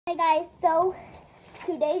Hey guys, so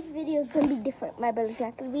today's video is gonna be different. My brother's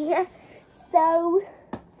not gonna be here. So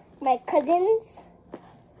my cousins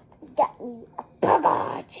got me a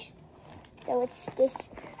package. So it's this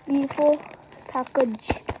beautiful package.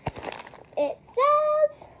 It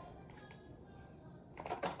says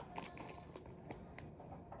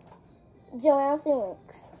Joanne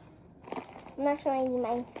Felix. I'm not showing you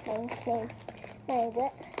my name.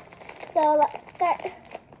 But so let's start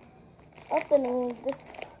opening this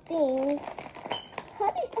thing.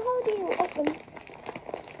 How do you open this?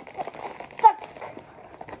 Stuck.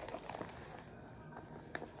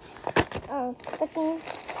 Oh, sticking.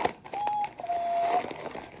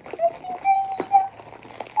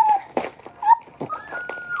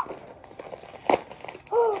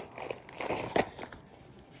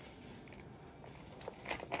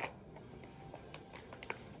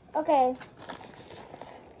 Okay.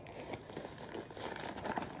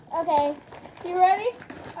 Okay. You ready?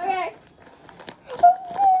 Okay. I'm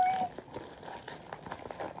sorry.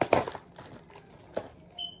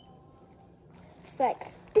 It's like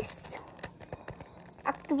this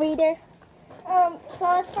activator. So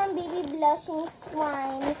it's from Baby Blushing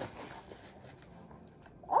Swine.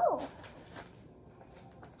 Oh.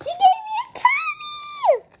 She gave me a candy!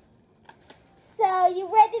 So you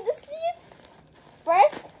ready to see it?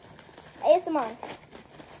 First, ASMR.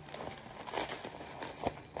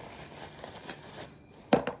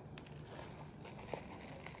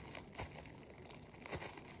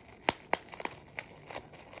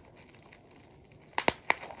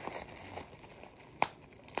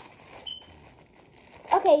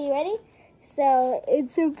 Okay, you ready? So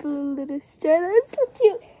it's a blue little straw. That's so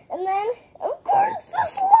cute. And then, of course, the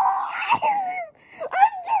slime!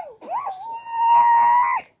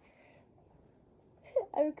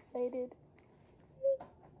 I'm excited.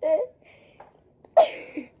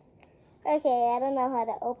 Okay, I don't know how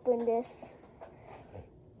to open this.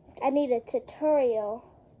 I need a tutorial.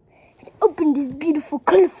 To open this beautiful,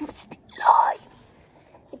 colorful slime.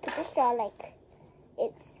 You put the straw like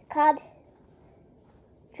it's called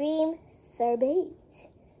Dream Sorbet.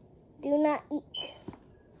 Do not eat.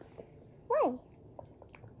 Why?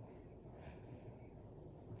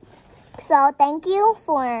 So thank you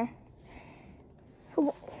for.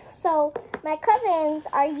 So my cousins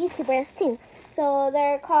are YouTubers too. So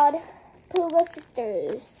they're called Puga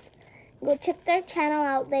Sisters. Go check their channel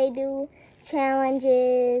out. They do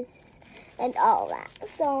challenges and all that.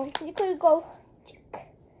 So you could go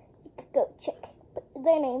check.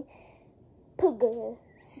 Their name, Puga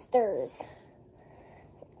Sisters.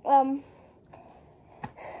 Okay.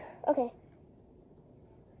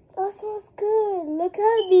 Oh, it smells good. Look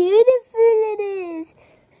how beautiful it is.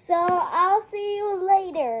 So I'll see you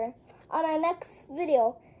later on our next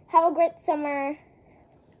video. Have a great summer,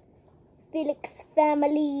 Felix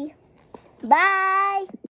family. Bye.